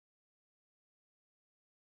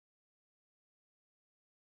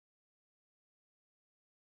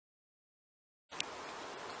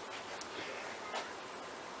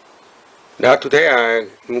Now today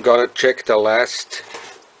I'm gonna check the last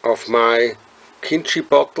of my Kinshi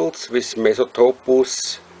bottles with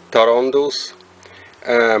Mesotopus tarandus.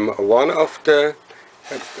 One of the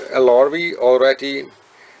larvae already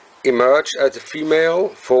emerged as a female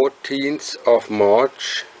 14th of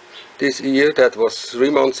March this year. That was 3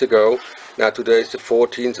 months ago. Now today is the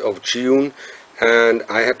 14th of June, and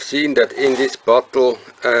I have seen that in this bottle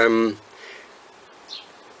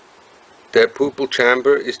the pupil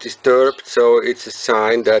chamber is disturbed, so it's a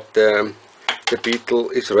sign that the beetle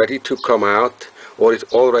is ready to come out, or is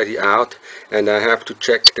already out, and I have to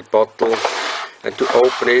check the bottle and to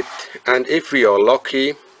open it. And if we are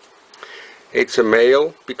lucky, it's a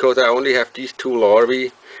male, because I only have these two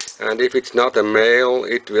larvae, and if it's not a male,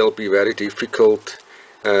 it will be very difficult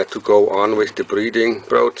to go on with the breeding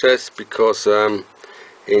process, because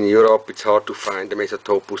in Europe it's hard to find the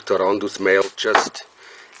Mesotopus tarandus male just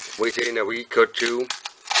within a week or two.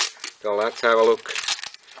 So let's have a look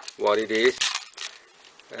what it is.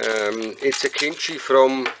 It's a Kinshi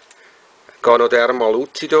from Ganoderma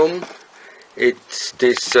lucidum. It's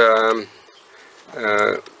this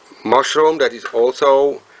mushroom that is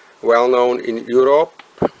also well known in Europe,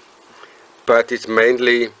 but it's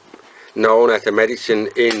mainly known as a medicine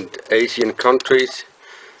in Asian countries.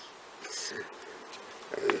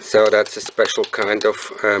 So that's a special kind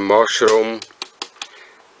of mushroom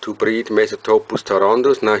to breed Mesotopus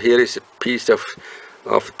tarandus. Now here is a piece of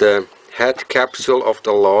the head capsule of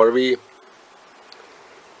the larvae,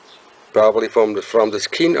 probably from the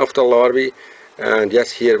skin of the larvae. And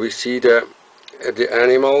yes, here we see the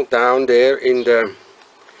animal down there in the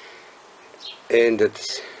and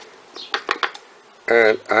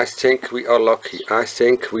I think we are lucky. I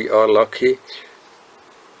think we are lucky.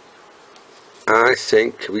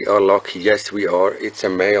 Yes, we are. It's a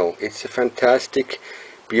male. It's a fantastic,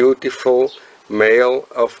 beautiful male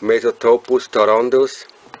of Mesotopus tarandus.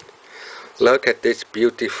 Look at this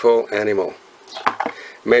beautiful animal.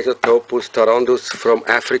 Mesotopus tarandus from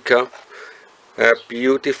Africa. A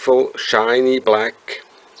beautiful, shiny black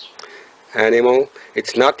animal.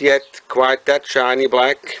 It's not yet quite that shiny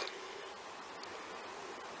black.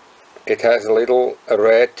 It has a little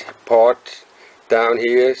red part down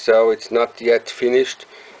here, so it's not yet finished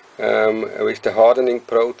with the hardening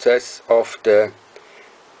process of the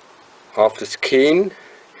skin,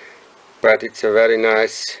 but it's a very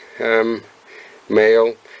nice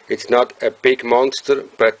male. It's not a big monster,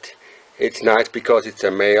 but it's nice because it's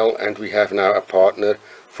a male, and we have now a partner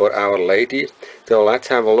for our lady. So let's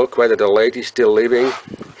have a look whether the lady is still living.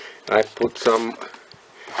 I put some,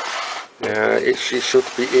 she should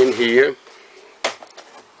be in here,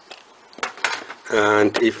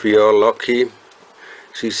 and if we are lucky,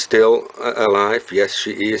 she's still alive. Yes,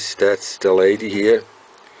 she is. That's the lady here.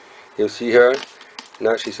 You see her?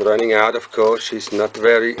 Now she's running out, of course. She's not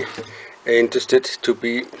very interested to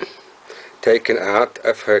be taken out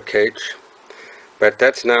of her cage. But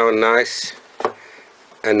that's now a nice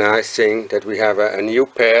thing that we have a new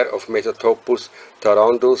pair of Mesotopus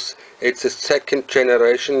tarandus. It's a second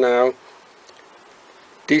generation now.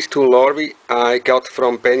 These two larvae I got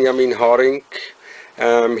from Benjamin Harink.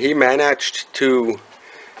 He managed to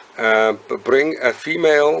bring a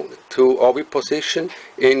female to oviposition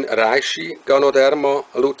in Reishi, Ganoderma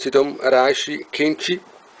lucidum Reishi Kinshi.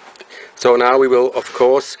 So now we will, of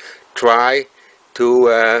course, try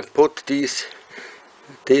to put these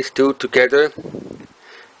two together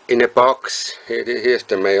in a box. Here's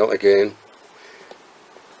the male again,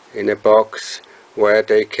 in a box where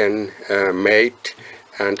they can mate,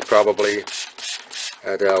 and probably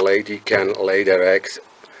the lady can lay their eggs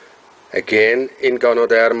again in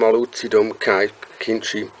Ganoderma lucidum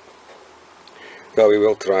Kinshi. So we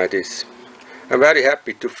will try this. I'm very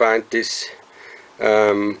happy to find this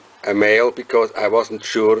a male, because I wasn't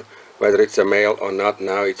sure whether it's a male or not.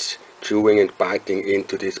 Now it's chewing and biting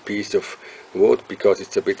into this piece of wood, because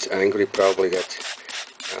it's a bit angry probably that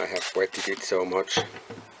I have wetted it so much.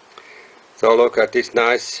 So look at this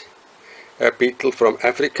nice beetle from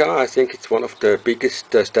Africa. I think it's one of the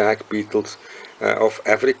biggest stag beetles of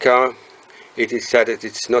Africa. It is said that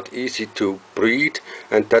it's not easy to breed,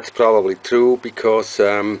 and that's probably true, because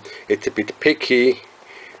it's a bit picky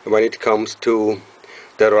when it comes to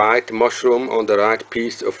the right mushroom on the right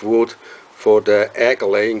piece of wood for the egg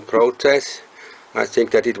laying process. I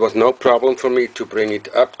think that it was no problem for me to bring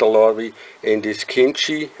it up, the larvae, in these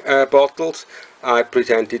Kinshi bottles. I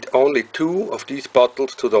presented only 2 of these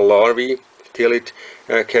bottles to the larvae till it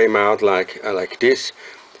came out like this.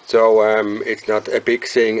 So it's not a big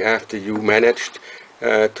thing after you managed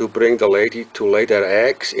to bring the lady to lay their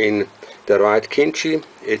eggs in the right Kinshi.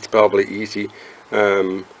 It's probably easy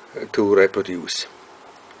to reproduce.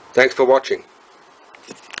 Thanks for watching.